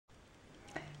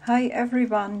Hi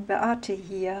everyone, Beate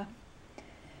here.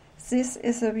 This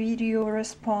is a video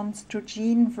response to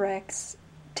Wragg's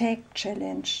tag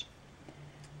challenge.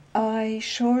 I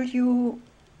show you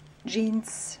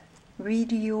Jean's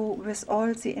video with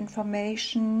all the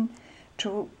information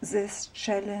to this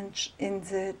challenge in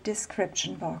the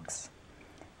description box.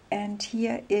 And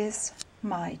here is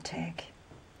my tag.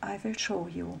 I will show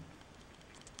you.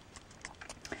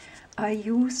 I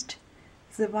used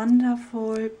the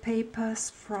wonderful papers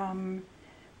from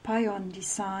Pion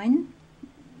Design,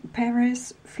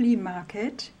 Paris flea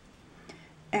market,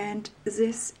 and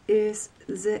this is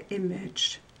the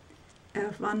image.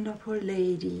 A wonderful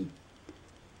lady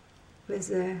with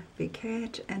a big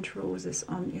hat and roses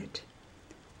on it.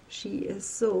 She is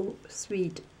so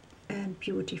sweet and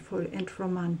beautiful and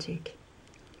romantic.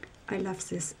 I love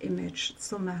this image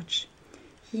so much.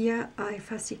 Here I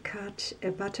fussy cut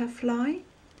a butterfly.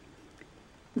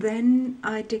 Then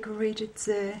I decorated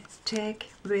the tag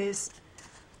with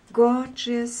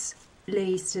gorgeous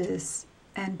laces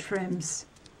and trims.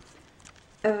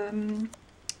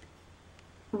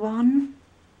 One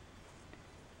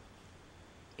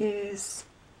is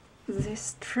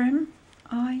this trim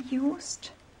I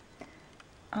used.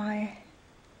 I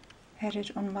had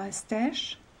it on my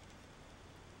stash.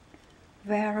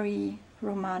 Very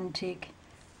romantic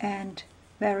and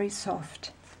very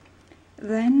soft.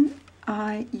 Then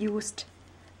I used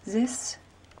this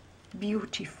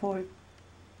beautiful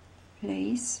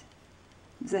lace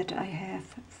that I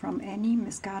have from Annie,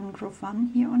 Miss Garden Grove 1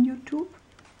 here on YouTube.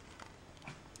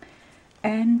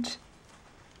 And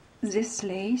this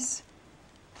lace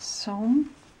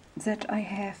sewn that I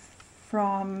have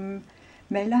from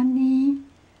Melanie,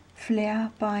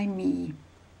 Flair by Me.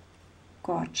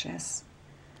 Gorgeous.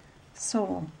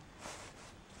 So,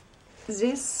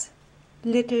 this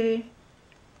little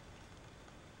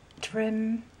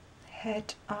trim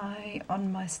had I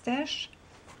on my stash.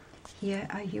 Here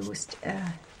I used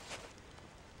a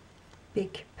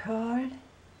big pearl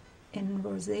in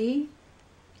rosé.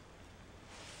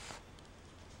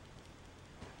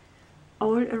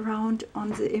 All around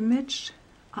on the image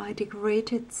I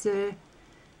decorated the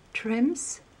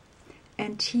trims,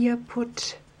 and here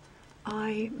put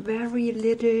I very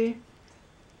little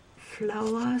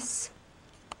flowers,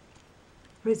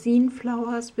 resin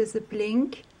flowers with a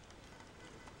blink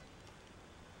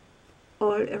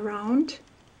all around.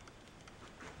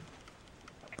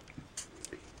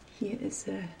 Here is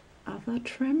a other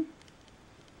trim.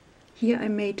 Here I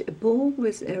made a bow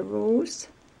with a rose,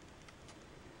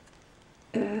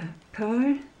 a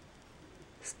pearl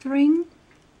string.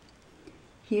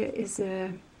 Here is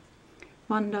a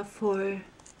wonderful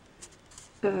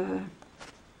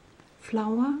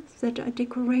flower that I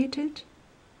decorated.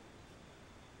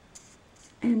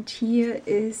 And here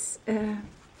is a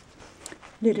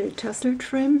little tassel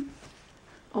trim,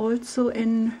 also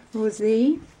in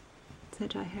rosé,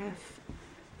 that I have,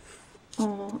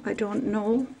 I don't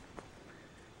know,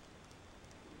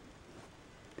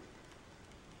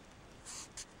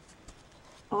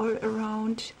 all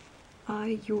around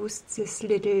I used this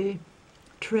little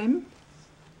trim,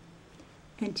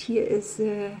 and here is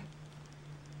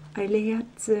I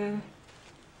layered the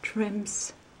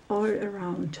trims all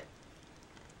around.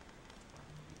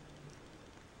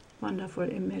 Wonderful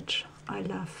image. I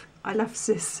love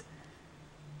this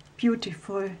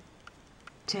beautiful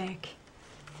tag.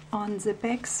 On the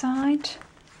back side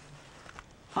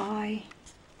I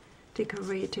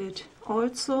decorated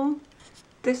also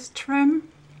this trim.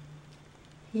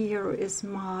 Here is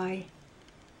my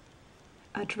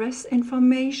address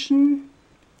information.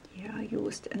 Here I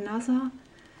used another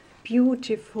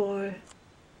beautiful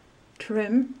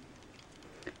trim.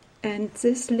 And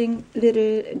this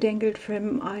little dangle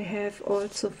trim I have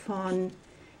also from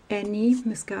Annie,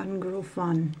 Miss Garden Grove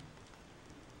 1.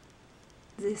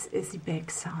 This is the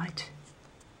back side.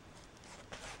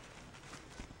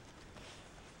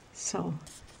 So,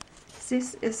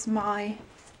 this is my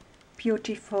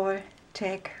beautiful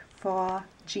tag for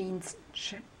Jean's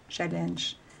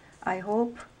challenge. I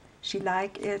hope she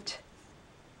like it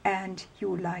and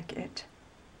you like it.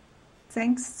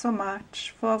 Thanks so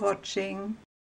much for watching.